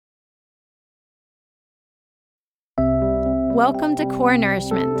Welcome to Core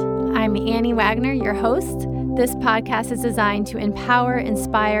Nourishment. I'm Annie Wagner, your host. This podcast is designed to empower,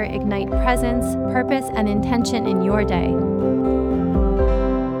 inspire, ignite presence, purpose, and intention in your day.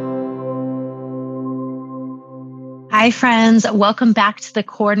 Hi, friends. Welcome back to the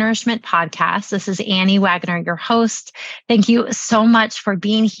Core Nourishment podcast. This is Annie Wagner, your host. Thank you so much for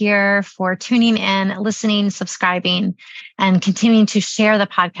being here, for tuning in, listening, subscribing, and continuing to share the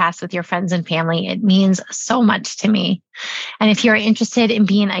podcast with your friends and family. It means so much to me. And if you're interested in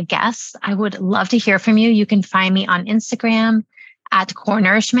being a guest, I would love to hear from you. You can find me on Instagram at Core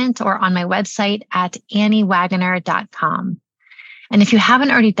Nourishment or on my website at anniewagner.com. And if you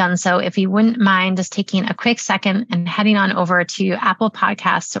haven't already done so, if you wouldn't mind just taking a quick second and heading on over to Apple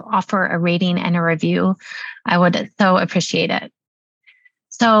Podcasts to offer a rating and a review, I would so appreciate it.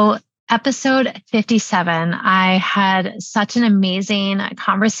 So episode 57, I had such an amazing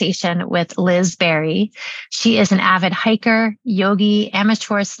conversation with Liz Berry. She is an avid hiker, yogi,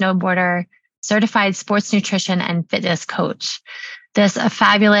 amateur snowboarder, certified sports nutrition and fitness coach. This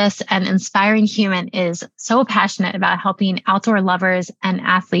fabulous and inspiring human is so passionate about helping outdoor lovers and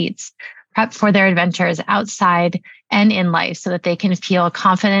athletes prep for their adventures outside and in life so that they can feel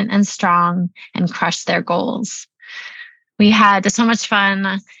confident and strong and crush their goals. We had so much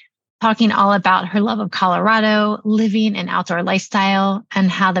fun talking all about her love of Colorado, living an outdoor lifestyle, and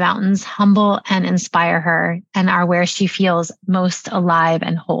how the mountains humble and inspire her and are where she feels most alive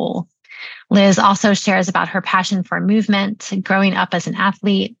and whole. Liz also shares about her passion for movement, growing up as an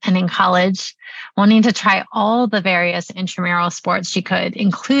athlete and in college, wanting to try all the various intramural sports she could,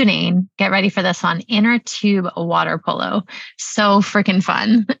 including, get ready for this one, inner tube water polo. So freaking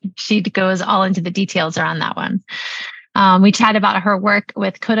fun. She goes all into the details around that one. We chat about her work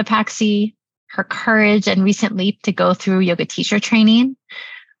with Cotopaxi, her courage and recent leap to go through yoga teacher training,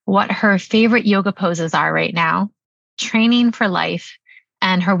 what her favorite yoga poses are right now, training for life,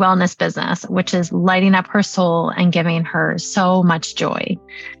 and her wellness business, which is lighting up her soul and giving her so much joy.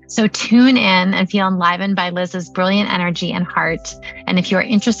 So tune in and feel enlivened by Liz's brilliant energy and heart. And if you're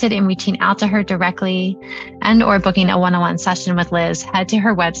interested in reaching out to her directly and or booking a one-on-one session with Liz, head to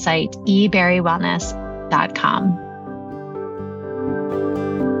her website, eberrywellness.com.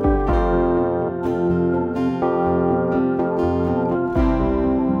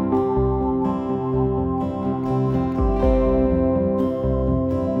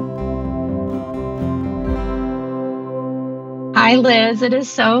 Hi, Liz. It is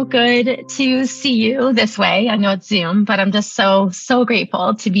so good to see you this way. I know it's Zoom, but I'm just so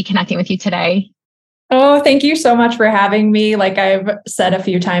grateful to be connecting with you today. Oh, thank you so much for having me. Like I've said a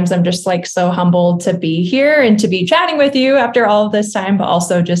few times, I'm just like so humbled to be here and to be chatting with you after all of this time, but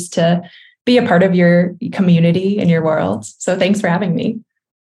also just to be a part of your community and your world. So thanks for having me.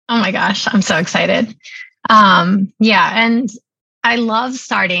 Oh my gosh, I'm so excited. And I love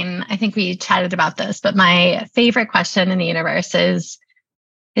starting, I think we chatted about this, but my favorite question in the universe is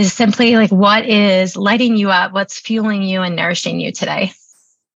simply like, what is lighting you up? What's fueling you and nourishing you today?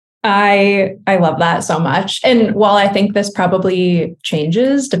 I love that so much. And while I think this probably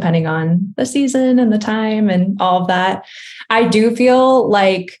changes depending on the season and the time and all of that, I do feel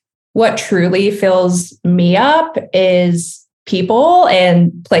like what truly fills me up is people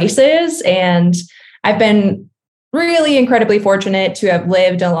and places. And I've been really incredibly fortunate to have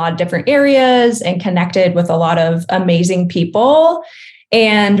lived in a lot of different areas and connected with a lot of amazing people.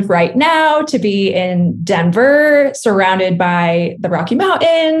 And right now to be in Denver, surrounded by the Rocky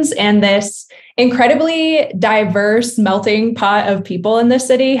Mountains and this incredibly diverse melting pot of people in this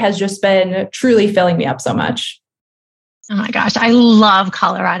city has just been truly filling me up so much. Oh my gosh, I love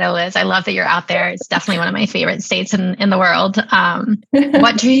Colorado, Liz. I love that you're out there. It's definitely one of my favorite states in the world.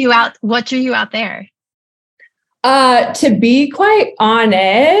 What drew you out? What drew you out there? To be quite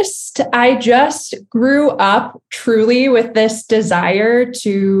honest, I just grew up truly with this desire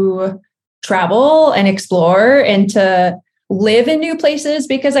to travel and explore and to live in new places,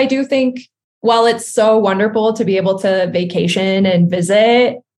 because I do think while it's so wonderful to be able to vacation and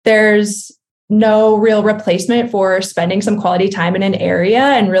visit, there's no real replacement for spending some quality time in an area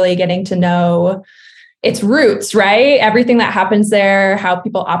and really getting to know its roots, right? Everything that happens there, how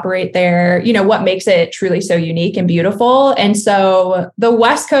people operate there, what makes it truly so unique and beautiful. And so the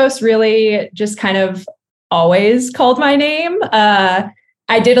West Coast really just kind of always called my name.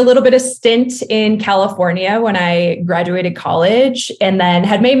 I did a little bit of stint in California when I graduated college, and then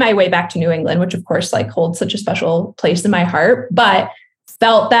had made my way back to New England, which of course like holds such a special place in my heart, but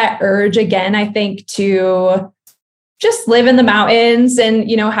felt that urge again, I think, to just live in the mountains and,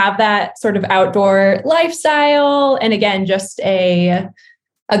 have that sort of outdoor lifestyle. And again, just a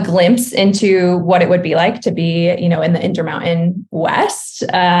a glimpse into what it would be like to be, in the Intermountain West.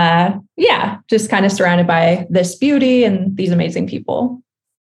 Just kind of surrounded by this beauty and these amazing people.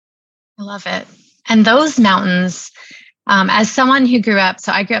 I love it. And those mountains, as someone who I grew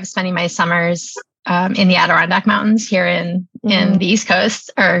up spending my summers in the Adirondack Mountains here in the East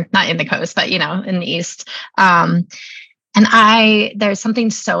Coast, or not in the coast, but, in the East. And there's something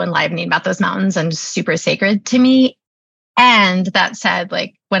so enlivening about those mountains and super sacred to me. And that said,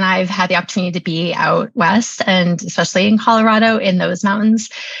 like when I've had the opportunity to be out west, and especially in Colorado in those mountains,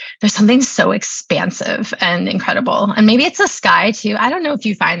 there's something so expansive and incredible. And maybe it's the sky too. I don't know if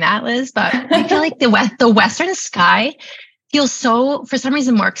you find that, Liz, but I feel like the western sky feels so, for some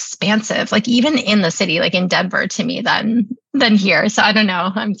reason, more expansive, like even in the city, like in Denver to me than here. So I don't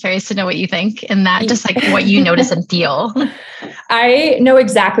know. I'm curious to know what you think in that, just like what you notice and feel. I know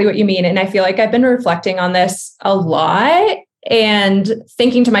exactly what you mean. And I feel like I've been reflecting on this a lot and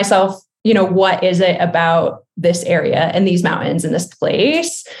thinking to myself, what is it about this area and these mountains and this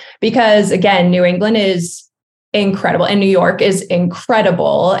place? Because again, New England is incredible and New York is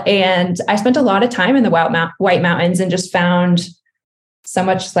incredible. And I spent a lot of time in the White Mountains and just found so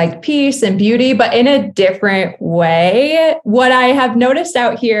much like peace and beauty, but in a different way. What I have noticed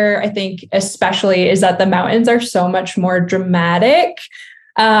out here, I think especially, is that the mountains are so much more dramatic.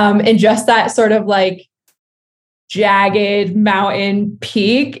 And just that sort of like jagged mountain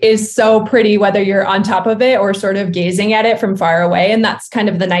peak is so pretty, whether you're on top of it or sort of gazing at it from far away. And that's kind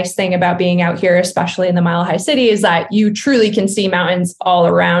of the nice thing about being out here, especially in the Mile High City, is that you truly can see mountains all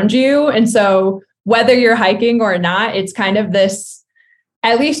around you. And so whether you're hiking or not, it's kind of this,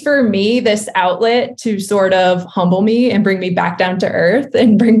 at least for me, this outlet to sort of humble me and bring me back down to earth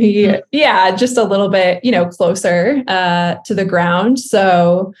and bring me, just a little bit, closer to the ground.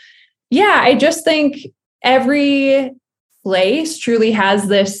 So I just think every place truly has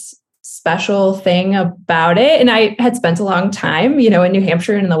this special thing about it. And I had spent a long time, in New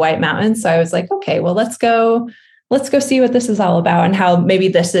Hampshire and in the White Mountains. So I was like, okay, well, let's go see what this is all about and how maybe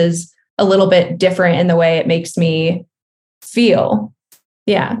this is a little bit different in the way it makes me feel.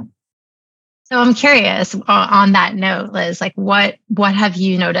 Yeah. So I'm curious on that note, Liz, like what have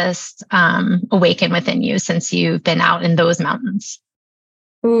you noticed awaken within you since you've been out in those mountains?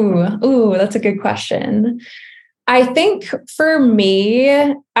 Ooh, that's a good question. I think for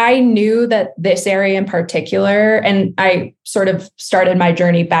me, I knew that this area in particular, and I sort of started my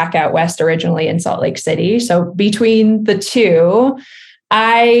journey back out west originally in Salt Lake City. So between the two,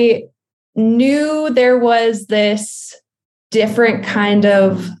 I knew there was this different kind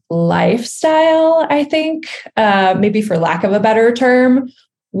of lifestyle, I think, maybe for lack of a better term,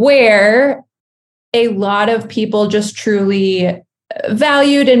 where a lot of people just truly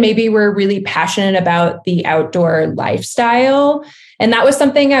valued and maybe were really passionate about the outdoor lifestyle. And that was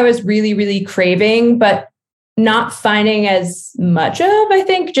something I was really, really craving, but not finding as much of, I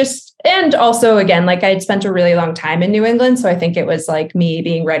think, and also again, like I'd spent a really long time in New England. So I think it was like me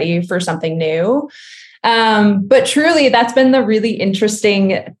being ready for something new. But truly, that's been the really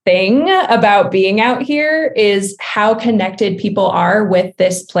interesting thing about being out here is how connected people are with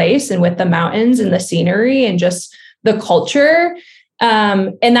this place and with the mountains and the scenery and just the culture.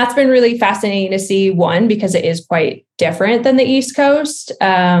 And that's been really fascinating to see, one, because it is quite different than the East Coast.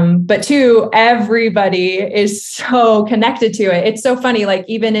 But two, everybody is so connected to it. It's so funny, like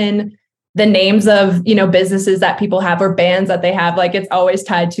even in the names of, businesses that people have or bands that they have, like it's always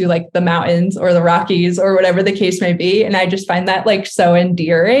tied to like the mountains or the Rockies or whatever the case may be. And I just find that like so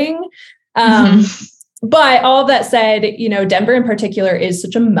endearing. But all of that said, Denver in particular is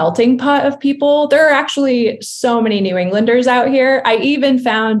such a melting pot of people. There are actually so many New Englanders out here. I even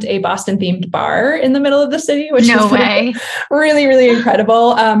found a Boston themed bar in the middle of the city, which is really, really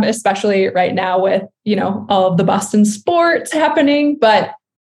incredible. Especially right now with, all of the Boston sports happening. But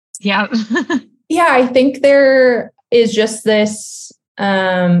yeah, I think there is just this,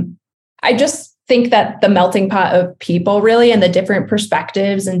 I just think that the melting pot of people really and the different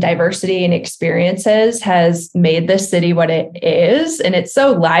perspectives and diversity and experiences has made this city what it is. And it's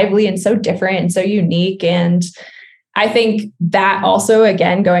so lively and so different and so unique. And I think that also,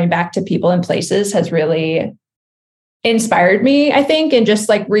 again, going back to people and places has really inspired me, I think, and just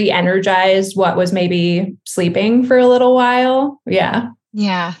like re-energized what was maybe sleeping for a little while. Yeah.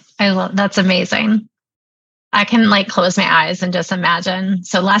 Yeah. That's amazing. I can like close my eyes and just imagine.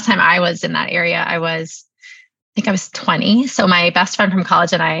 So last time I was in that area, I was 20. So my best friend from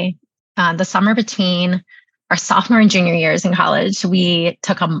college and I, the summer between our sophomore and junior years in college, we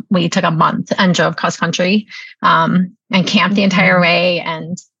took a month and drove cross country, and camped the entire way.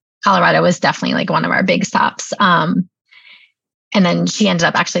 And Colorado was definitely like one of our big stops. and then she ended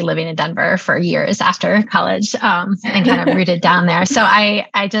up actually living in Denver for years after college, and kind of rooted down there. So I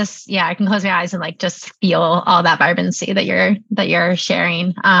can close my eyes and like just feel all that vibrancy that you're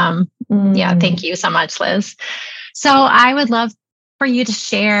sharing. Yeah. Thank you so much, Liz. So I would love for you to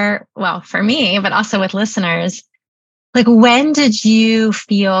share, well, for me, but also with listeners, like, when did you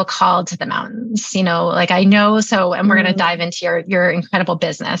feel called to the mountains? Like I know, so, and we're going to dive into your incredible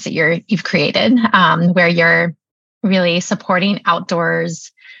business that you've created, where you're really supporting outdoor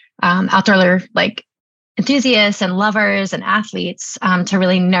like enthusiasts and lovers and athletes, to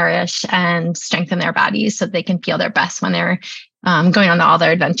really nourish and strengthen their bodies so they can feel their best when they're going on all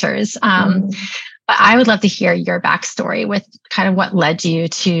their adventures. But I would love to hear your backstory with kind of what led you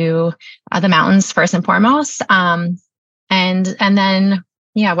to the mountains first and foremost. And then,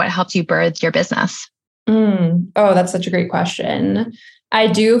 what helped you birth your business? Oh, that's such a great question. I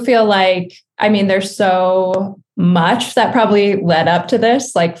do feel like, there's so much that probably led up to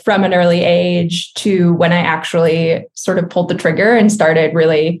this, like from an early age to when I actually sort of pulled the trigger and started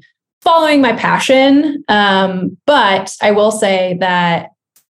really following my passion. But I will say that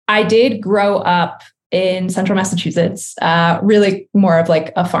I did grow up in central Massachusetts, really more of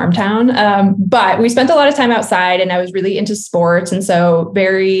like a farm town. But we spent a lot of time outside and I was really into sports. And so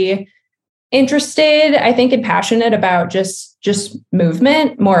very interested, I think, and passionate about just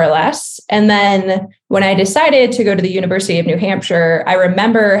movement, more or less. And then when I decided to go to the University of New Hampshire, I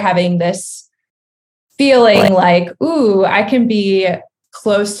remember having this feeling like, ooh, I can be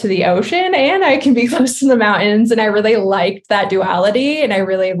close to the ocean and I can be close to the mountains. And I really liked that duality. And I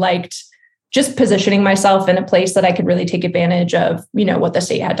really liked just positioning myself in a place that I could really take advantage of, what the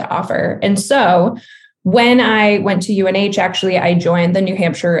state had to offer. And so when I went to UNH, actually, I joined the New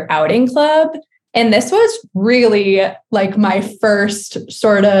Hampshire Outing Club. And this was really like my first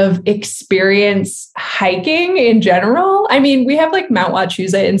sort of experience hiking in general. We have like Mount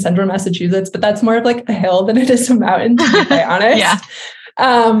Wachusett in central Massachusetts, but that's more of like a hill than it is a mountain, to be quite honest. Yeah.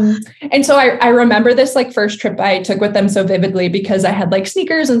 And so I remember this like first trip I took with them so vividly because I had like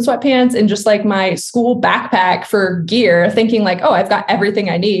sneakers and sweatpants and just like my school backpack for gear, thinking like, oh, I've got everything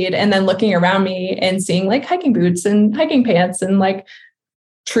I need. And then looking around me and seeing like hiking boots and hiking pants and like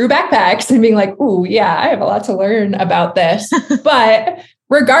true backpacks and being like, ooh, yeah, I have a lot to learn about this. But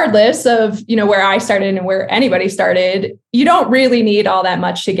regardless of, where I started and where anybody started, you don't really need all that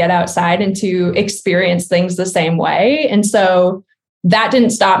much to get outside and to experience things the same way. And so that didn't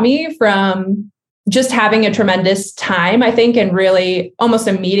stop me from just having a tremendous time, I think, and really almost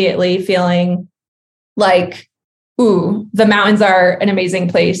immediately feeling like, ooh, the mountains are an amazing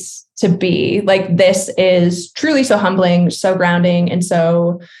place to be. Like, this is truly so humbling, so grounding, and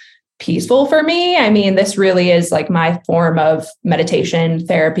so peaceful for me. This really is like my form of meditation,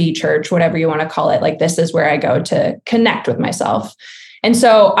 therapy, church, whatever you want to call it. Like, this is where I go to connect with myself. And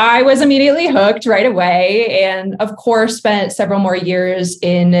so I was immediately hooked right away. And of course, spent several more years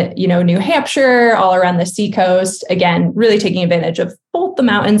in, New Hampshire, all around the seacoast, again, really taking advantage of both the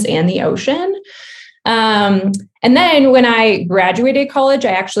mountains and the ocean. And then when I graduated college,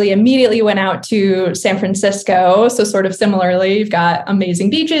 I actually immediately went out to San Francisco. So sort of similarly, you've got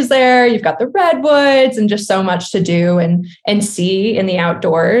amazing beaches there, you've got the redwoods and just so much to do and see in the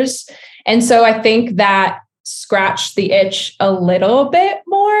outdoors. And so I think that scratched the itch a little bit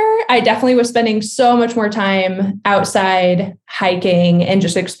more. I definitely was spending so much more time outside hiking and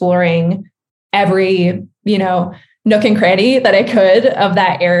just exploring every, nook and cranny that I could of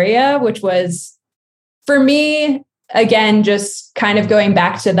that area, which was for me, again, just kind of going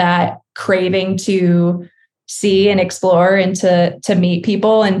back to that craving to see and explore and to meet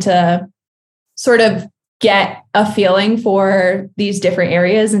people and to sort of get a feeling for these different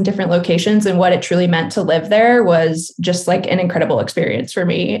areas and different locations and what it truly meant to live there was just like an incredible experience for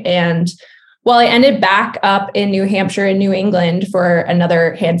me. And while I ended back up in New Hampshire and New England for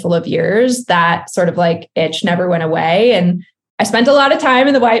another handful of years, that sort of like itch never went away. And I spent a lot of time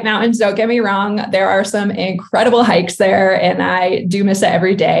in the White Mountains. Don't get me wrong. There are some incredible hikes there and I do miss it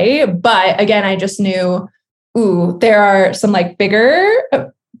every day. But again, I just knew, ooh, there are some like bigger,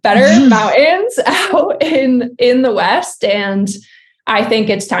 better mountains out in the West. And I think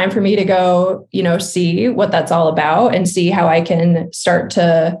it's time for me to go, see what that's all about and see how I can start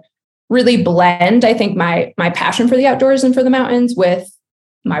to really blend, I think, my passion for the outdoors and for the mountains with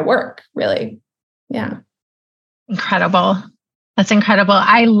my work, really. Yeah. Incredible. That's incredible.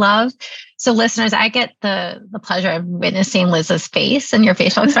 So listeners, I get the pleasure of witnessing Liz's face and your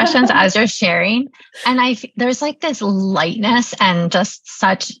facial expressions as you're sharing. And there's like this lightness and just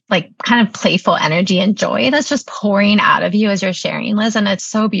such like kind of playful energy and joy that's just pouring out of you as you're sharing, Liz. And it's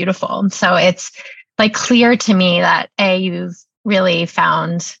so beautiful. So it's like clear to me that you've really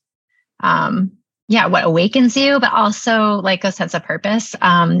found, what awakens you, but also like a sense of purpose.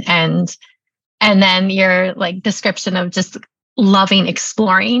 And then your like description of just loving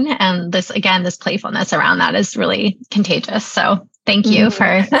exploring and this playfulness around that is really contagious. So thank you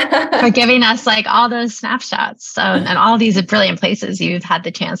for giving us like all those snapshots. So, and all these brilliant places you've had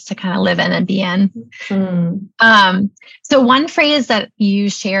the chance to kind of live in and be in. So one phrase that you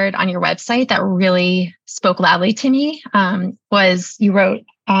shared on your website that really spoke loudly to me was you wrote,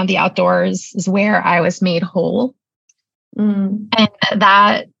 the outdoors is where I was made whole. And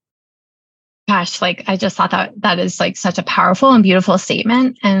that, gosh, like I just thought that is like such a powerful and beautiful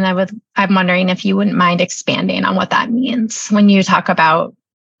statement. And I'm wondering if you wouldn't mind expanding on what that means when you talk about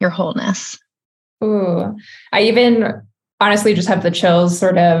your wholeness. Ooh, I even honestly just have the chills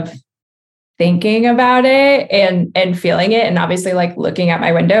sort of thinking about it and feeling it. And obviously like looking at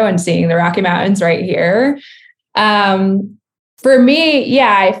my window and seeing the Rocky Mountains right here. For me,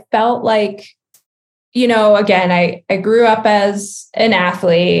 I felt like, again, I grew up as an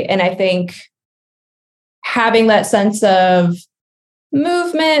athlete, and I think having that sense of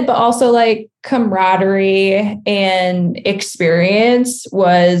movement, but also like camaraderie and experience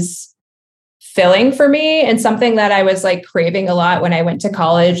was filling for me, and something that I was like craving a lot when I went to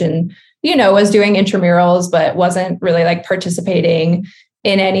college and, was doing intramurals, but wasn't really like participating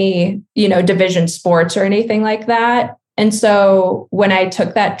in any, division sports or anything like that. And so when I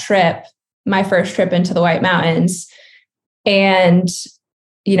took that trip, my first trip into the White Mountains, and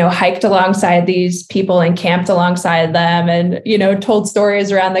hiked alongside these people and camped alongside them and, told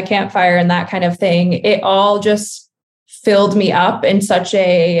stories around the campfire and that kind of thing, it all just filled me up in such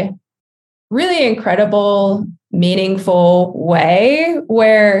a really incredible, meaningful way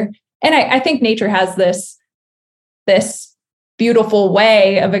and I think nature has this beautiful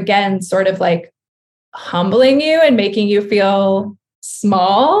way of, again, sort of like humbling you and making you feel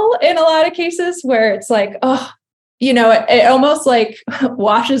small in a lot of cases, where it's like, it almost like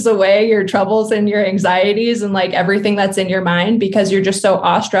washes away your troubles and your anxieties and like everything that's in your mind, because you're just so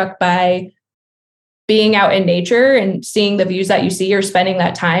awestruck by being out in nature and seeing the views that you see, or spending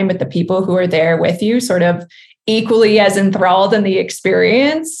that time with the people who are there with you, sort of equally as enthralled in the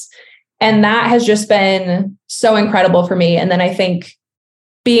experience. And that has just been so incredible for me. And then I think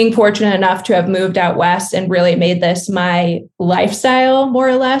being fortunate enough to have moved out west and really made this my lifestyle, more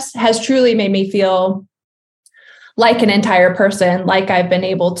or less, has truly made me feel like an entire person, like I've been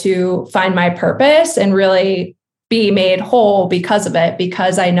able to find my purpose and really be made whole because of it,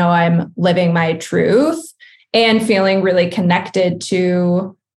 because I know I'm living my truth and feeling really connected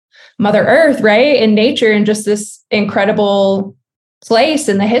to Mother Earth, right? And nature, and just this incredible place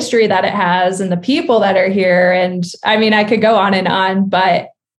and the history that it has and the people that are here. And I mean, I could go on, but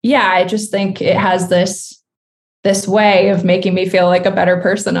I just think it has this way of making me feel like a better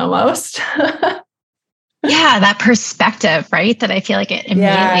person almost. Yeah, that perspective, right? That I feel like it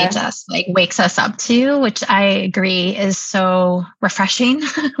immediately just like wakes us up to, which I agree is so refreshing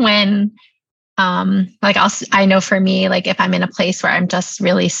when, I know for me, like if I'm in a place where I'm just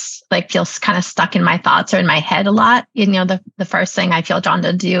really like feels kind of stuck in my thoughts or in my head a lot, the first thing I feel drawn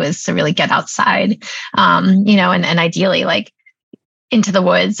to do is to really get outside, and ideally like into the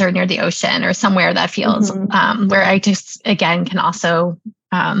woods or near the ocean or somewhere that feels, where I just, again, can also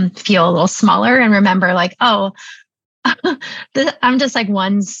feel a little smaller and remember like, I'm just like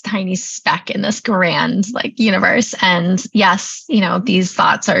one tiny speck in this grand like universe. And yes, these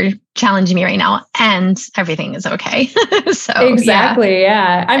thoughts are challenging me right now and everything is okay. So exactly.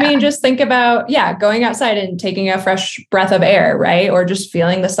 Yeah. I mean, just think about, going outside and taking a fresh breath of air, right? Or just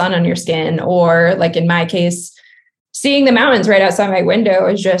feeling the sun on your skin, or like in my case, seeing the mountains right outside my window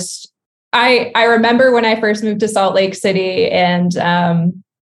is just, I remember when I first moved to Salt Lake City, and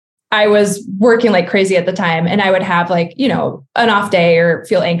I was working like crazy at the time, and I would have like, an off day or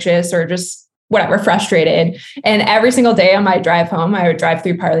feel anxious or just whatever, frustrated. And every single day on my drive home, I would drive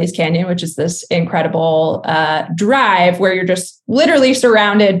through Parley's Canyon, which is this incredible drive where you're just literally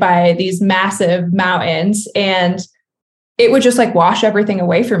surrounded by these massive mountains. And it would just like wash everything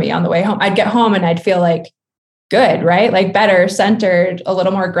away for me on the way home. I'd get home and I'd feel like good, right? Like better, centered, a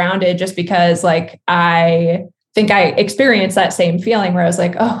little more grounded, just because like I think I experienced that same feeling where I was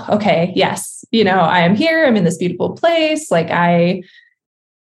like, oh, okay, yes, I am here. I'm in this beautiful place. Like I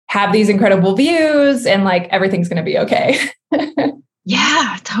have these incredible views and like everything's going to be okay.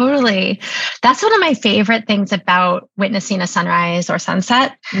 Yeah, totally. That's one of my favorite things about witnessing a sunrise or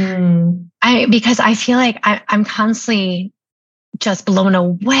sunset. Because I feel like I'm constantly just blown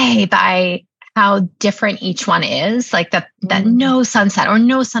away by how different each one is. Like that no sunset or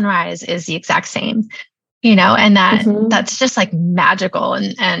no sunrise is the exact same. and that's just like magical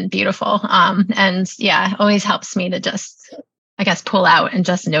and beautiful. And yeah, always helps me to just, I guess, pull out and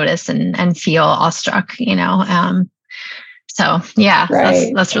just notice and feel awestruck, so yeah,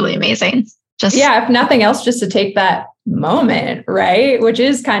 right. That's really amazing. If nothing else, just to take that moment, right? Which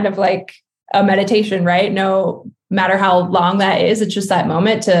is kind of like a meditation, right? No matter how long that is, it's just that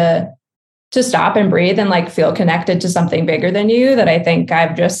moment to stop and breathe and like feel connected to something bigger than you that I think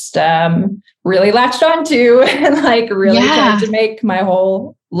I've just really latched onto and like really tried to make my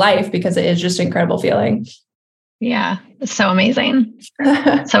whole life, because it is just an incredible feeling. Yeah, it's so amazing.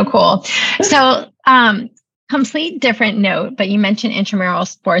 So cool. So complete different note, but you mentioned intramural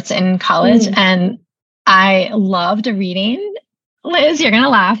sports in college and I loved reading. Liz, you're going to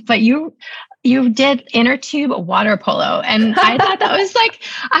laugh, but you did inner tube water polo. And I thought that was like,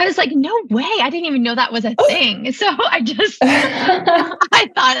 I was like, no way. I didn't even know that was a thing. So I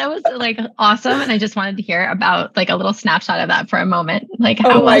thought it was like awesome. And I just wanted to hear about like a little snapshot of that for a moment. Like,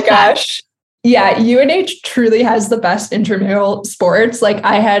 how was that? Yeah, UNH truly has the best intramural sports. Like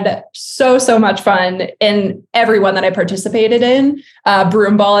I had so much fun in every one that I participated in.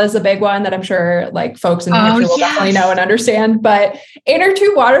 Broomball is a big one that I'm sure like folks in New Hampshire will definitely know and understand. But inner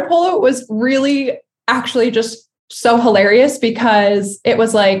tube water polo was really actually just so hilarious, because it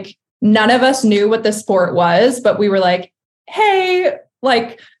was like none of us knew what the sport was, but we were like, hey,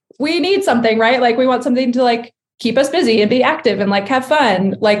 like we need something, right? Like we want something to like keep us busy and be active and like have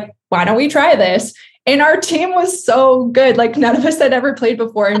fun. Like, why don't we try this? And our team was so good. Like none of us had ever played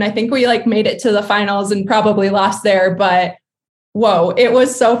before. And I think we like made it to the finals and probably lost there, but whoa, it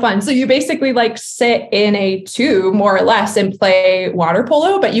was so fun. So you basically like sit in a tube more or less and play water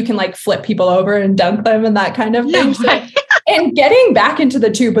polo, but you can like flip people over and dunk them and that kind of thing. So, and getting back into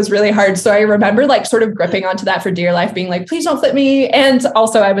the tube was really hard. So I remember like sort of gripping onto that for dear life, being like, please don't flip me. And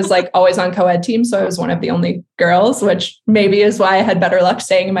also I was like always on co-ed team. So I was one of the only girls, which maybe is why I had better luck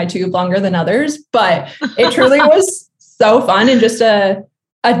staying in my tube longer than others. But it truly was so fun and just a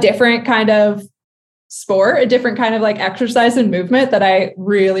different kind of sport, a different kind of like exercise and movement that I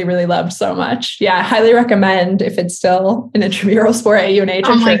really, really loved so much. Yeah, I highly recommend if it's still an intramural sport at UNH.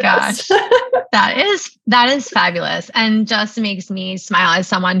 Oh my gosh. That is fabulous. And just makes me smile as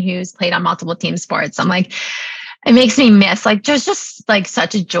someone who's played on multiple team sports. I'm like, it makes me miss like there's just like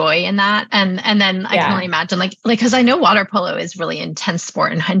such a joy in that. And then I can only imagine like, because I know water polo is really intense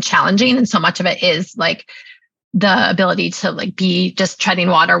sport and challenging. And so much of it is like the ability to like be just treading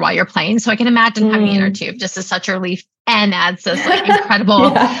water while you're playing. So I can imagine having inner tube just as such a relief and adds this like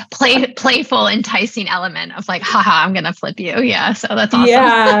incredible playful, enticing element of like, haha, I'm going to flip you. Yeah. So that's awesome.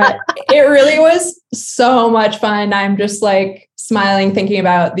 Yeah, it really was so much fun. I'm just like smiling, thinking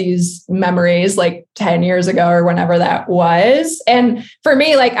about these memories like 10 years ago or whenever that was. And for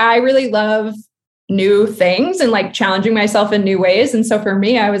me, like, I really love new things and like challenging myself in new ways. And so for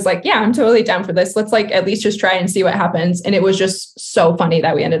me, I was like, yeah, I'm totally down for this. Let's like at least just try and see what happens. And it was just so funny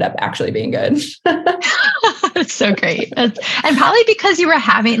that we ended up actually being good. It's so great. And probably because you were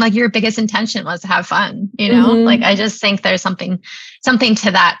having like your biggest intention was to have fun, like I just think there's something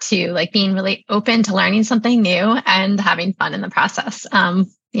to that too, like being really open to learning something new and having fun in the process. That's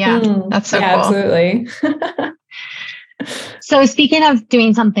so cool. Absolutely. So speaking of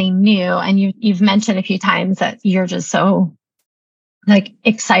doing something new, and you've mentioned a few times that you're just so like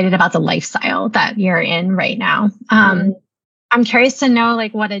excited about the lifestyle that you're in right now. I'm curious to know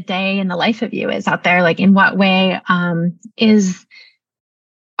like what a day in the life of you is out there. Like in what way are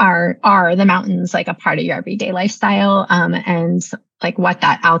the mountains like a part of your everyday lifestyle? And like what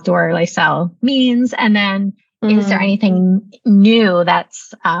that outdoor lifestyle means. And then is there anything new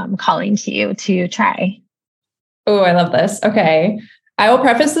that's calling to you to try? Oh, I love this. Okay. I will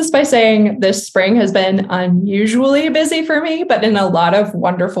preface this by saying this spring has been unusually busy for me, but in a lot of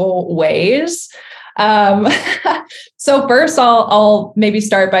wonderful ways. So first I'll maybe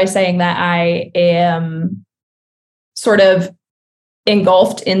start by saying that I am sort of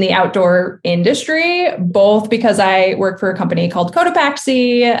engulfed in the outdoor industry, both because I work for a company called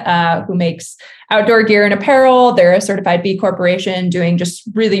Cotopaxi, who makes outdoor gear and apparel. They're a certified B Corporation doing just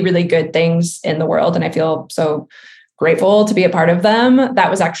really, really good things in the world. And I feel so grateful to be a part of them.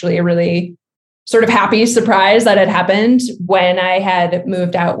 That was actually a really sort of happy surprise that had happened when I had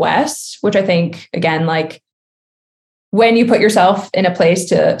moved out west, which I think, again, like when you put yourself in a place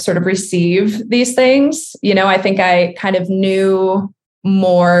to sort of receive these things, I think I kind of knew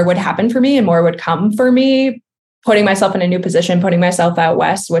more would happen for me and more would come for me, putting myself in a new position, putting myself out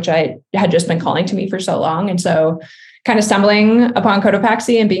west, which I had just been calling to me for so long. And so kind of stumbling upon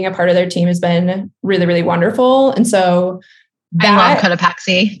Cotopaxi and being a part of their team has been really, really wonderful. And so I love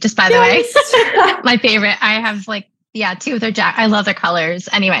Cotopaxi, just by the way. My favorite. I have two of their I love their colors.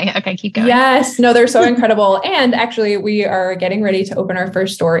 Anyway, okay, keep going. Yes, no, they're so incredible. And actually, we are getting ready to open our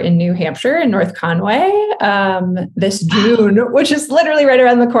first store in New Hampshire in North Conway this June, which is literally right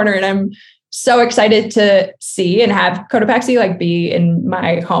around the corner. And I'm so excited to see and have Cotopaxi be in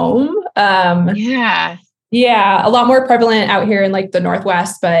my home. Yeah, a lot more prevalent out here in the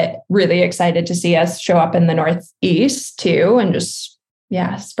Northwest, but really excited to see us show up in the Northeast too, and just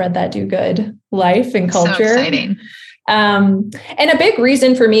spread that do good life and culture. So exciting. And a big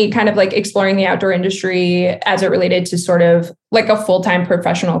reason for me kind of exploring the outdoor industry as it related to sort of a full-time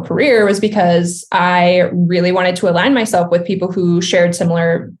professional career was because I really wanted to align myself with people who shared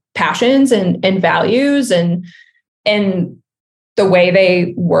similar passions and values and the way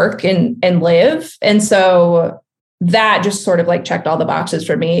they work and live. And so that just sort of checked all the boxes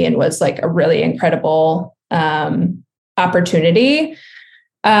for me and was a really incredible opportunity.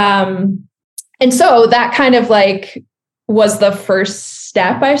 And so that kind of was the first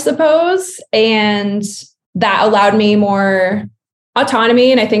step, I suppose. And that allowed me more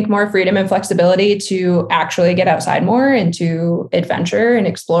autonomy and I think more freedom and flexibility to actually get outside more and to adventure and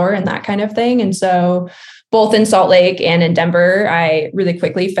explore and that kind of thing. And so both in Salt Lake and in Denver, I really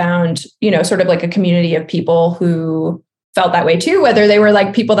quickly found, sort of a community of people who felt that way too, whether they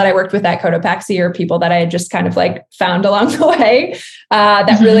were people that I worked with at Cotopaxi or people that I had just kind of found along the way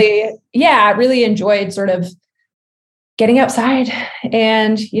that really enjoyed sort of getting outside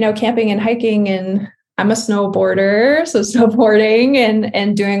and, camping and hiking. And I'm a snowboarder, so snowboarding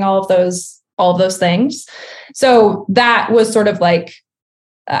and doing all of those things. So that was sort of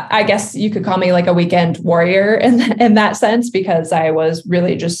I guess you could call me a weekend warrior in that sense, because I was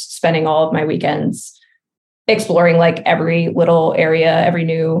really just spending all of my weekends exploring every little area, every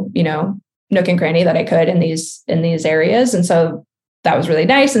new, nook and cranny that I could in these areas. And so that was really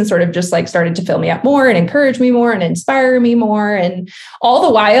nice and sort of just started to fill me up more and encourage me more and inspire me more. And all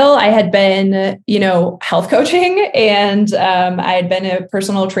the while I had been, health coaching and I had been a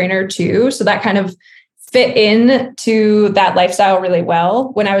personal trainer too. So that kind of fit into that lifestyle really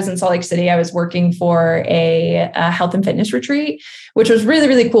well. When I was in Salt Lake City, I was working for a health and fitness retreat, which was really,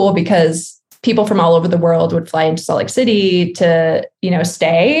 really cool because people from all over the world would fly into Salt Lake City to,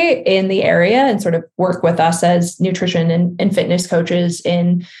 stay in the area and sort of work with us as nutrition and fitness coaches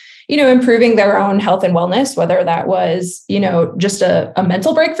in, improving their own health and wellness, whether that was, just a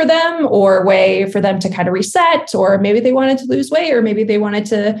mental break for them or a way for them to kind of reset, or maybe they wanted to lose weight, or maybe they wanted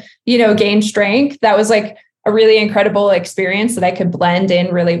to, gain strength. That was a really incredible experience that I could blend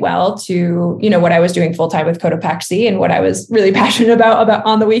in really well to, what I was doing full time with Cotopaxi and what I was really passionate about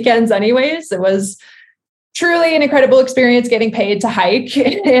on the weekends anyways. It was truly an incredible experience getting paid to hike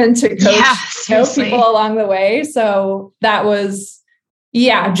and to coach people along the way. So that was,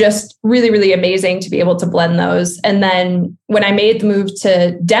 just really, really amazing to be able to blend those. And then when I made the move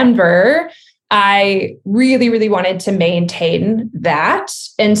to Denver, I really, really wanted to maintain that.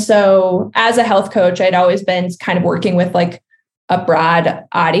 And so as a health coach, I'd always been kind of working with a broad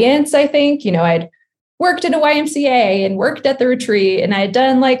audience, I think. I'd worked in a YMCA and worked at the retreat, and I had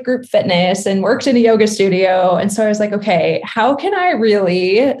done group fitness and worked in a yoga studio. And so I was okay, how can I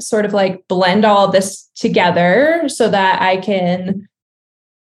really sort of blend all of this together so that I can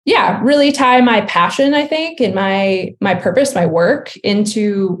really tie my passion, I think, and my purpose, my work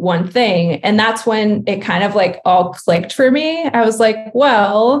into one thing. And that's when it kind of all clicked for me. I was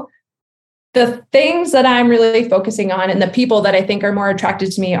well, the things that I'm really focusing on and the people that I think are more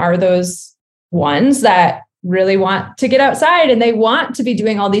attracted to me are those ones that really want to get outside and they want to be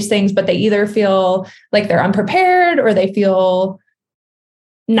doing all these things, but they either feel like they're unprepared or they feel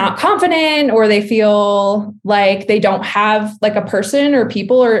not confident, or they feel like they don't have a person or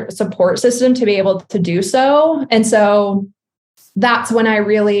people or support system to be able to do so. And so that's when I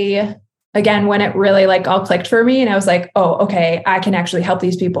really, again, when it really all clicked for me and I was oh, okay, I can actually help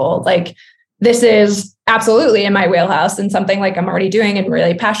these people. This is absolutely in my wheelhouse and something I'm already doing and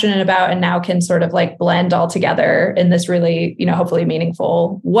really passionate about, and now can sort of blend all together in this really, hopefully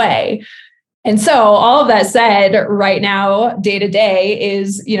meaningful way. And so all of that said, right now, day to day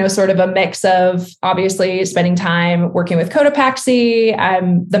is, sort of a mix of obviously spending time working with Cotopaxi.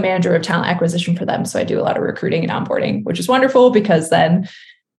 I'm the manager of talent acquisition for them. So I do a lot of recruiting and onboarding, which is wonderful because then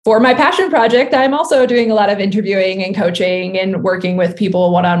for my passion project, I'm also doing a lot of interviewing and coaching and working with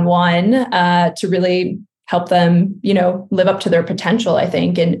people one-on-one to really help them, live up to their potential, I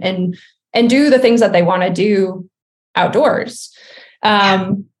think, and do the things that they want to do outdoors.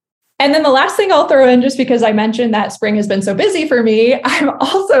 And then the last thing I'll throw in, just because I mentioned that spring has been so busy for me, I'm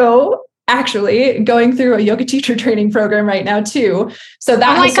also actually going through a yoga teacher training program right now too. So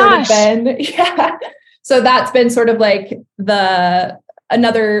that has sort of been, So that's been sort of like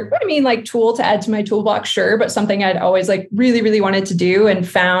another tool to add to my toolbox, sure, but something I'd always like really, really wanted to do and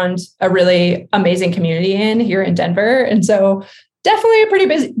found a really amazing community in here in Denver. And so definitely a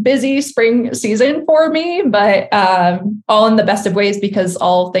pretty busy spring season for me, but all in the best of ways, because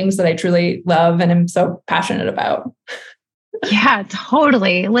all things that I truly love and am so passionate about. Yeah,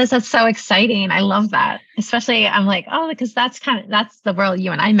 totally. Liz, that's so exciting. I love that. Especially I'm like, because that's the world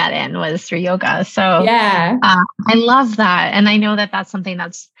you and I met in, was through yoga. So yeah, I love that. And I know that that's something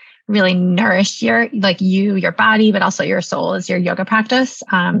that's really nourished your body, but also your soul, is your yoga practice.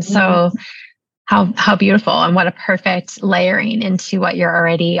 So how beautiful, and what a perfect layering into what you're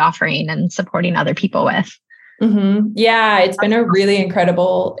already offering and supporting other people with. Yeah, it's been a really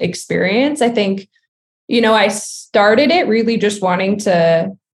incredible experience. I think, I started it really just wanting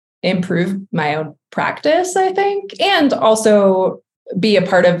to improve my own practice, I think, and also be a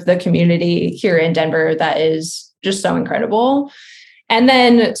part of the community here in Denver that is just so incredible. And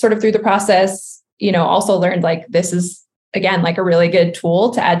then sort of through the process, also learned like this is, again, like a really good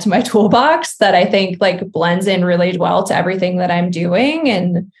tool to add to my toolbox that I think like blends in really well to everything that I'm doing.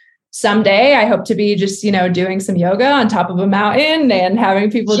 And someday I hope to be just, doing some yoga on top of a mountain and having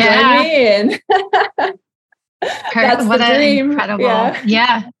people join me. And that's what the dream. Incredible.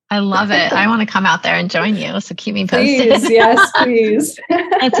 Yeah. I love it. I want to come out there and join you. So keep me posted. Please, yes, please.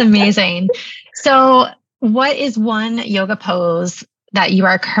 That's amazing. So what is one yoga pose that you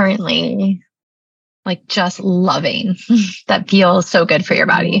are currently like just loving that feels so good for your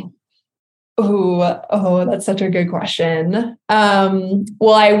body? Oh, that's such a good question.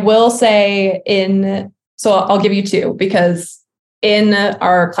 Well, I will say so I'll give you two, because in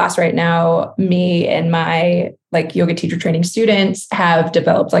our class right now, me and my like yoga teacher training students have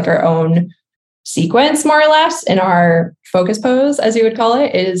developed like our own sequence, more or less, in our focus pose, as you would call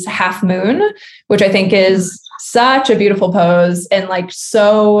it, is half moon, which I think is such a beautiful pose and like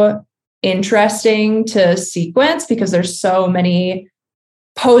so interesting to sequence, because there's so many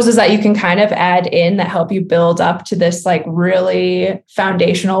poses that you can kind of add in that help you build up to this like really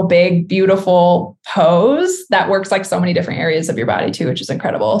foundational, big, beautiful pose that works like so many different areas of your body too, which is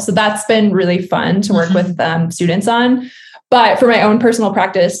incredible. So that's been really fun to work with students on. But for my own personal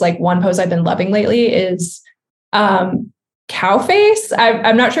practice, like one pose I've been loving lately is cow face.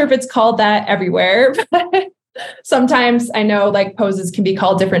 I'm not sure if it's called that everywhere, but sometimes I know like poses can be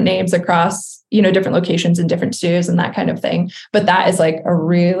called different names across, different locations and different studios and that kind of thing. But that is like a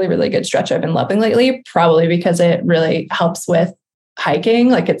really, really good stretch I've been loving lately, probably because it really helps with hiking.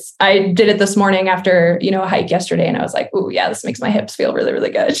 Like I did it this morning after, a hike yesterday, and I was like, oh yeah, this makes my hips feel really, really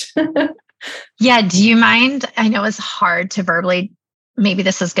good. Yeah. Do you mind? I know it's hard to verbally, maybe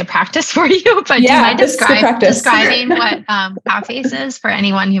this is good practice for you, but do you mind describing what cow face is for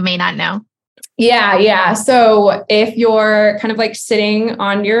anyone who may not know? Yeah. So if you're kind of like sitting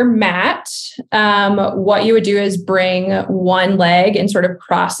on your mat, what you would do is bring one leg and sort of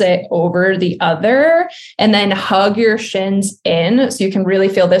cross it over the other, and then hug your shins in. So you can really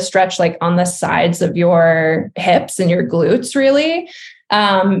feel this stretch like on the sides of your hips and your glutes, really.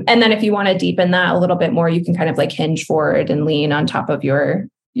 And then if you want to deepen that a little bit more, you can kind of like hinge forward and lean on top of your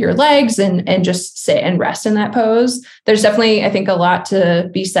legs and just sit and rest in that pose. There's definitely, I think, a lot to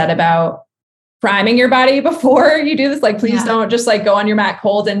be said about priming your body before you do this. Like, please don't just like go on your mat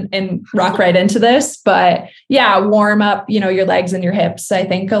cold and rock right into this. But yeah, warm up, your legs and your hips, I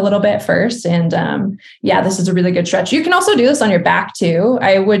think, a little bit first. And this is a really good stretch. You can also do this on your back too.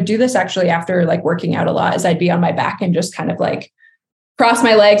 I would do this actually after like working out a lot, as I'd be on my back and just kind of like cross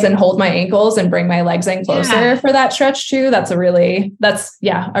my legs and hold my ankles and bring my legs in closer for that stretch too. That's a great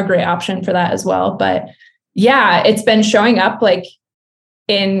option for that as well. But yeah, it's been showing up like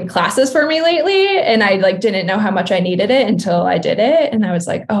in classes for me lately. And I like didn't know how much I needed it until I did it. And I was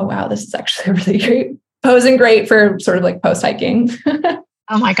like, oh, wow, this is actually a really great pose and great for sort of like post hiking.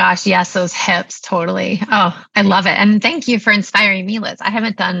 Oh my gosh. Yes. Those hips. Totally. Oh, I love it. And thank you for inspiring me, Liz. I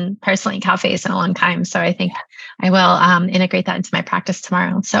haven't done personally cow face in a long time. So I think I will integrate that into my practice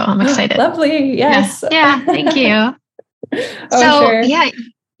tomorrow. So I'm excited. Lovely. Yes. Yeah. Thank you.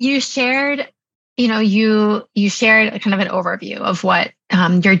 You shared, you shared kind of an overview of what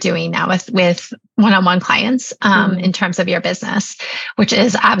you're doing now with one-on-one clients in terms of your business, which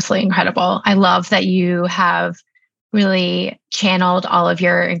is absolutely incredible. I love that you have really channeled all of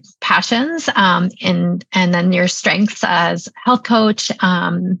your passions and then your strengths as a health coach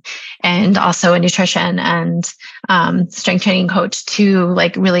and also a nutrition and strength training coach to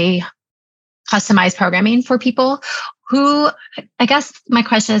like really customize programming for people I guess my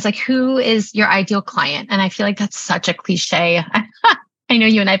question is like, who is your ideal client? And I feel like that's such a cliche. I know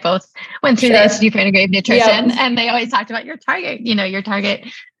you and I both went through the Institute for Integrative Nutrition, and they always talked about your target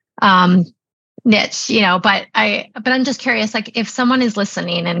niche, but I'm just curious, like if someone is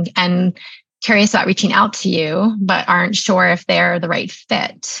listening and curious about reaching out to you, but aren't sure if they're the right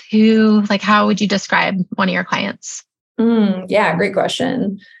fit, how would you describe one of your clients? Yeah, great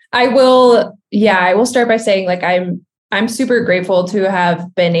question. I will start by saying like, I'm super grateful to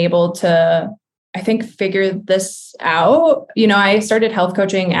have been able to, I think, figure this out. I started health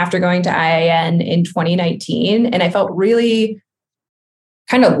coaching after going to IIN in 2019, and I felt really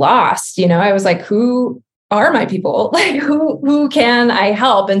kind of lost. I was like, who are my people? Like, who can I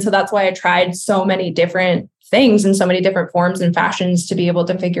help? And so that's why I tried so many different things in so many different forms and fashions to be able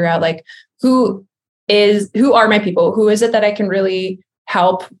to figure out like, who are my people? Who is it that I can really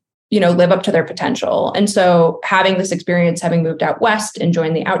help, live up to their potential? And so having this experience, having moved out west and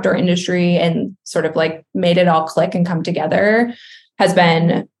joined the outdoor industry and sort of like made it all click and come together has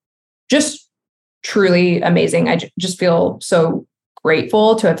been just truly amazing. I just feel so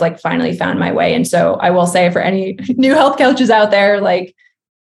grateful to have like finally found my way. And so I will say for any new health coaches out there, like,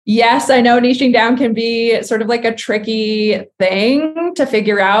 yes, I know niching down can be sort of like a tricky thing to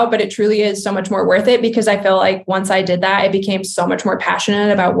figure out, but it truly is so much more worth it, because I feel like once I did that, I became so much more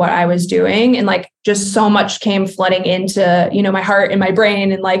passionate about what I was doing. And like, just so much came flooding into, my heart and my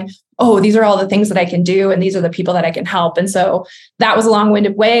brain, and like, oh, these are all the things that I can do. And these are the people that I can help. And so that was a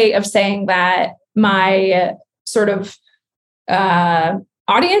long-winded way of saying that my sort of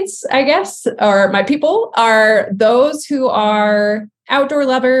audience, I guess, or my people are those who are outdoor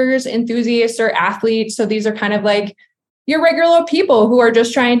lovers, enthusiasts, or athletes. So these are kind of like your regular people who are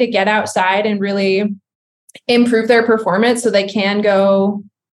just trying to get outside and really improve their performance so they can go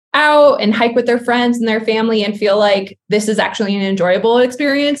out and hike with their friends and their family and feel like this is actually an enjoyable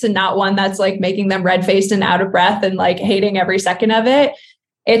experience and not one that's like making them red-faced and out of breath and like hating every second of it.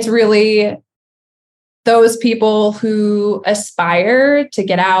 It's really those people who aspire to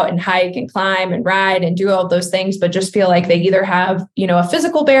get out and hike and climb and ride and do all those things, but just feel like they either have, a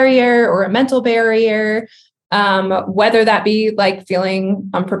physical barrier or a mental barrier, whether that be like feeling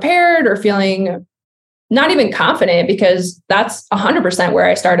unprepared or feeling not even confident, because that's 100% where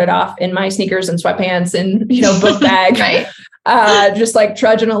I started off, in my sneakers and sweatpants and, book bag, right. Just like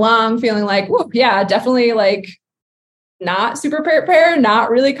trudging along, feeling like, whoop, yeah, definitely like not super prepared,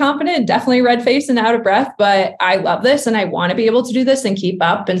 not really confident, definitely red-faced and out of breath, but I love this and I want to be able to do this and keep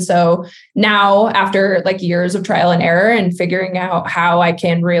up. And so now, after like years of trial and error and figuring out how I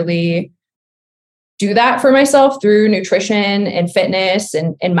can really do that for myself through nutrition and fitness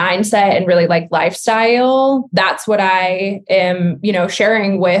and mindset and really like lifestyle, that's what I am,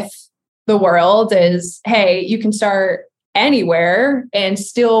 sharing with the world is, hey, you can start anywhere and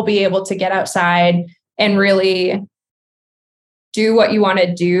still be able to get outside and really do what you want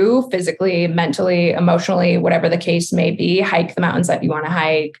to do physically, mentally, emotionally, whatever the case may be, hike the mountains that you want to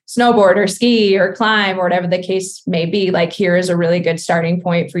hike, snowboard or ski or climb or whatever the case may be. Like, here is a really good starting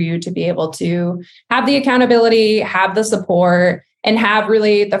point for you to be able to have the accountability, have the support, and have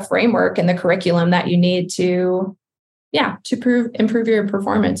really the framework and the curriculum that you need to improve your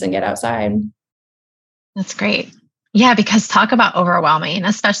performance and get outside. That's great. Yeah, because talk about overwhelming,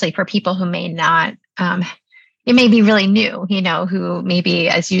 especially for people who may not, it may be really new, who maybe,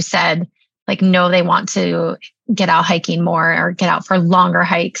 as you said, like know they want to get out hiking more or get out for longer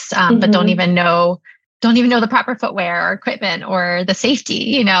hikes, but don't even know the proper footwear or equipment or the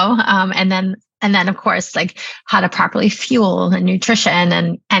safety, and then of course, like how to properly fuel and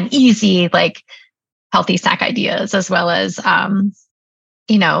nutrition and easy, like healthy snack ideas, as well as, all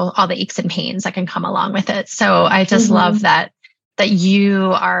the aches and pains that can come along with it. So I just love that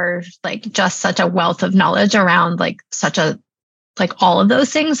you are like just such a wealth of knowledge around like all of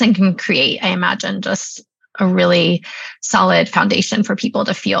those things, and can create, I imagine, just a really solid foundation for people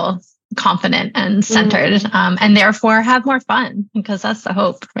to feel confident and centered, and therefore have more fun, because that's the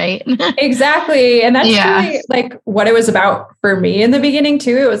hope, right? Exactly. And that's really like what it was about for me in the beginning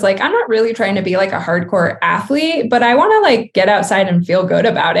too. It was like, I'm not really trying to be like a hardcore athlete, but I want to like get outside and feel good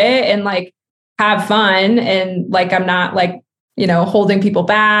about it and like have fun. And like, I'm not like, holding people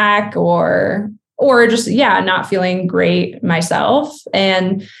back or just, not feeling great myself.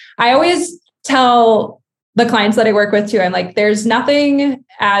 And I always tell the clients that I work with too, I'm like, there's nothing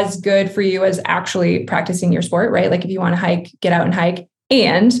as good for you as actually practicing your sport, right? Like if you want to hike, get out and hike.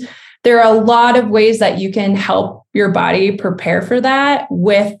 And there are a lot of ways that you can help your body prepare for that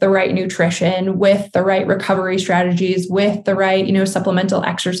with the right nutrition, with the right recovery strategies, with the right, supplemental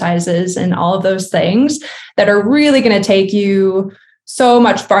exercises and all of those things that are really going to take you so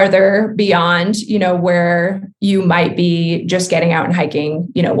much farther beyond, where you might be just getting out and hiking,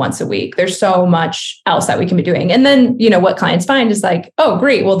 once a week. There's so much else that we can be doing. And then, what clients find is like, oh,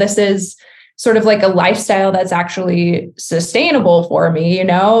 great. Well, this is sort of like a lifestyle that's actually sustainable for me,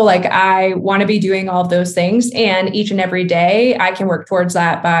 like I want to be doing all of those things. And each and every day I can work towards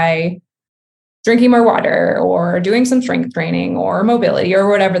that by drinking more water or doing some strength training or mobility or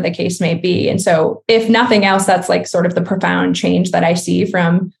whatever the case may be. And so if nothing else, that's like sort of the profound change that I see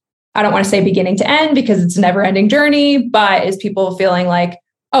from, I don't want to say beginning to end because it's a never ending journey, but is people feeling like,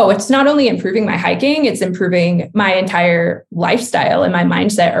 oh, it's not only improving my hiking, it's improving my entire lifestyle and my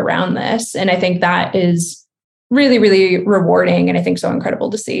mindset around this. And I think that is really, really rewarding. And I think so incredible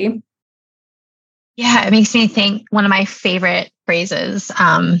to see. Yeah, it makes me think one of my favorite phrases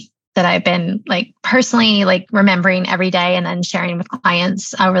that I've been like personally like remembering every day and then sharing with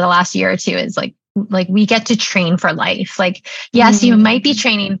clients over the last year or two is like we get to train for life. Like, yes, you might be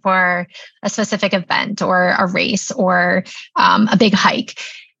training for a specific event or a race or a big hike.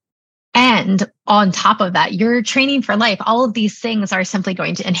 And on top of that, you're training for life. All of these things are simply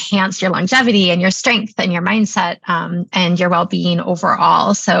going to enhance your longevity and your strength and your mindset and your well-being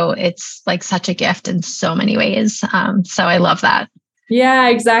overall. So it's like such a gift in so many ways. So I love that. Yeah,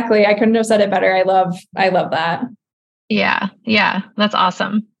 exactly. I couldn't have said it better. I love that. Yeah. That's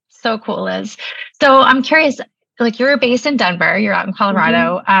awesome. So cool, Liz. So I'm curious, like you're based in Denver, you're out in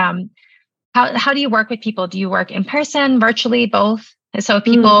Colorado. How do you work with people? Do you work in person, virtually, both? So if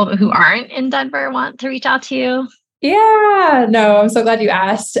people who aren't in Denver want to reach out to you? Yeah, no, I'm so glad you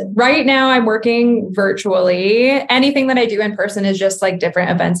asked. Right now I'm working virtually. Anything that I do in person is just like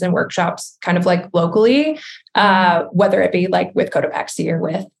different events and workshops kind of like locally, whether it be like with Cotopaxi or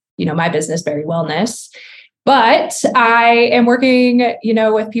with, my business, Berry Wellness. But I am working,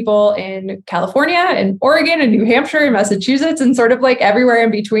 with people in California and Oregon and New Hampshire and Massachusetts and sort of like everywhere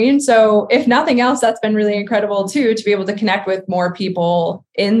in between. So if nothing else, that's been really incredible too, to be able to connect with more people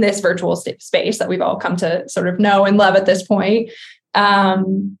in this virtual space that we've all come to sort of know and love at this point,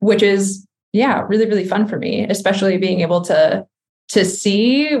 which is, really, really fun for me, especially being able to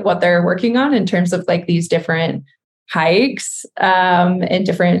see what they're working on in terms of like these different hikes and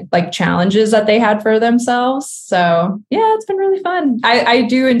different like challenges that they had for themselves. So yeah, it's been really fun. I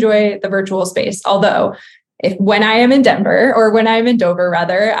do enjoy the virtual space. Although when I am in Denver or when I'm in Dover,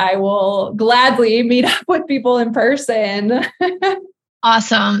 rather, I will gladly meet up with people in person.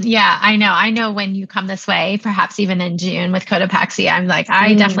 Awesome. Yeah, I know when you come this way, perhaps even in June with Cotopaxi, I'm like,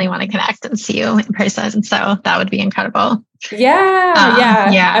 I definitely want to connect and see you in person. So that would be incredible.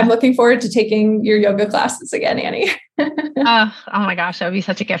 Yeah. I'm looking forward to taking your yoga classes again, Annie. Oh my gosh, that would be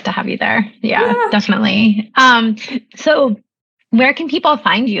such a gift to have you there. Yeah, definitely. So where can people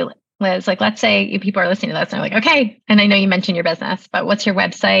find you, Liz? Like, let's say people are listening to this and they're like, okay, and I know you mentioned your business, but what's your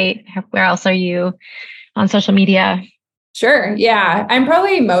website? Where else are you on social media? Sure. Yeah. I'm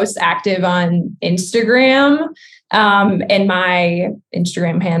probably most active on Instagram. And my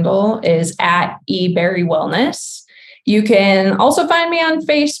Instagram handle is @eberrywellness. You can also find me on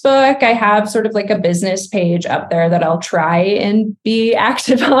Facebook. I have sort of like a business page up there that I'll try and be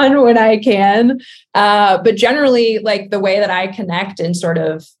active on when I can. But generally, like the way that I connect and sort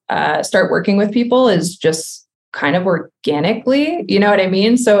of start working with people is just kind of organically, you know what I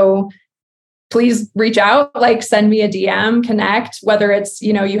mean? So please reach out, like send me a DM, connect, whether it's,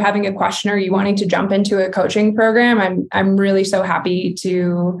 you having a question or you wanting to jump into a coaching program. I'm really so happy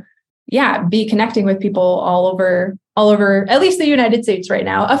to, be connecting with people all over at least the United States right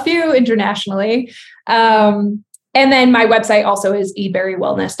now, a few internationally. And then my website also is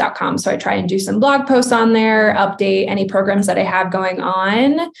eberrywellness.com. So I try and do some blog posts on there, update any programs that I have going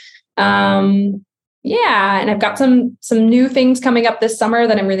on. And I've got some new things coming up this summer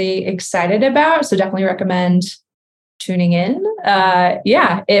that I'm really excited about. So definitely recommend tuning in.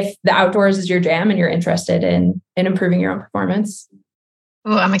 If the outdoors is your jam and you're interested in improving your own performance.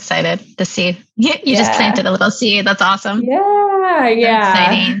 Oh, I'm excited to see. You just planted a little seed. That's awesome. Yeah.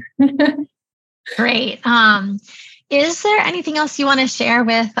 Exciting. Great. Is there anything else you want to share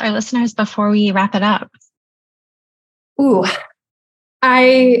with our listeners before we wrap it up? Ooh,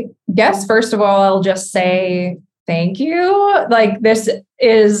 I guess, first of all, I'll just say thank you. Like, this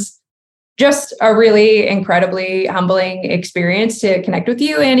is just a really incredibly humbling experience to connect with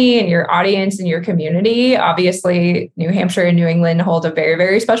you, Annie, and your audience and your community. Obviously, New Hampshire and New England hold a very,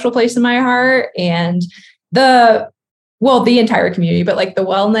 very special place in my heart. And the the entire community, but like the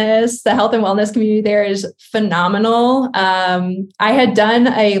health and wellness community there is phenomenal. I had done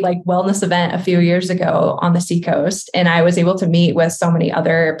a like wellness event a few years ago on the Seacoast, and I was able to meet with so many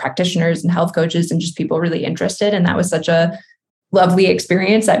other practitioners and health coaches and just people really interested. And that was such a lovely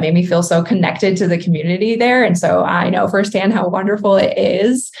experience that made me feel so connected to the community there. And so I know firsthand how wonderful it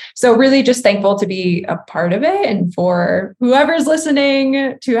is. So really just thankful to be a part of it, and for whoever's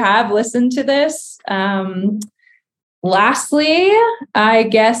listening to have listened to this. Lastly, I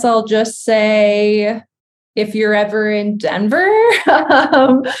guess I'll just say, if you're ever in Denver,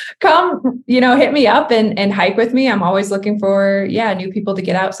 come, hit me up and hike with me. I'm always looking for, new people to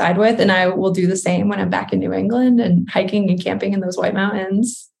get outside with. And I will do the same when I'm back in New England and hiking and camping in those White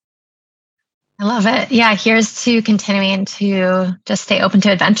Mountains. I love it. Yeah. Here's to continuing to just stay open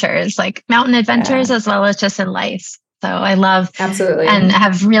to adventures, like mountain adventures, as well as just in life. So I love absolutely and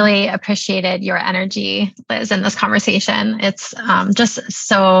have really appreciated your energy, Liz, in this conversation. It's just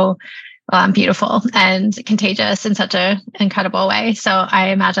so beautiful and contagious in such an incredible way. So I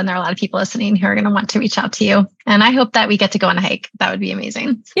imagine there are a lot of people listening who are going to want to reach out to you. And I hope that we get to go on a hike. That would be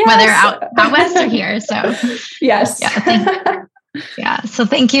amazing, yes. Whether out west or here. So yes. Yeah. So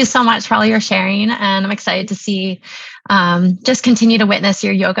thank you so much for all your sharing. And I'm excited to see, just continue to witness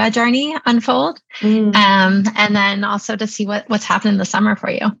your yoga journey unfold. And then also to see what's happening this summer for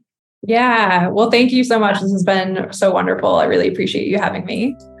you. Yeah. Well, thank you so much. This has been so wonderful. I really appreciate you having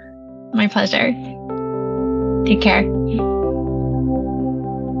me. My pleasure. Take care.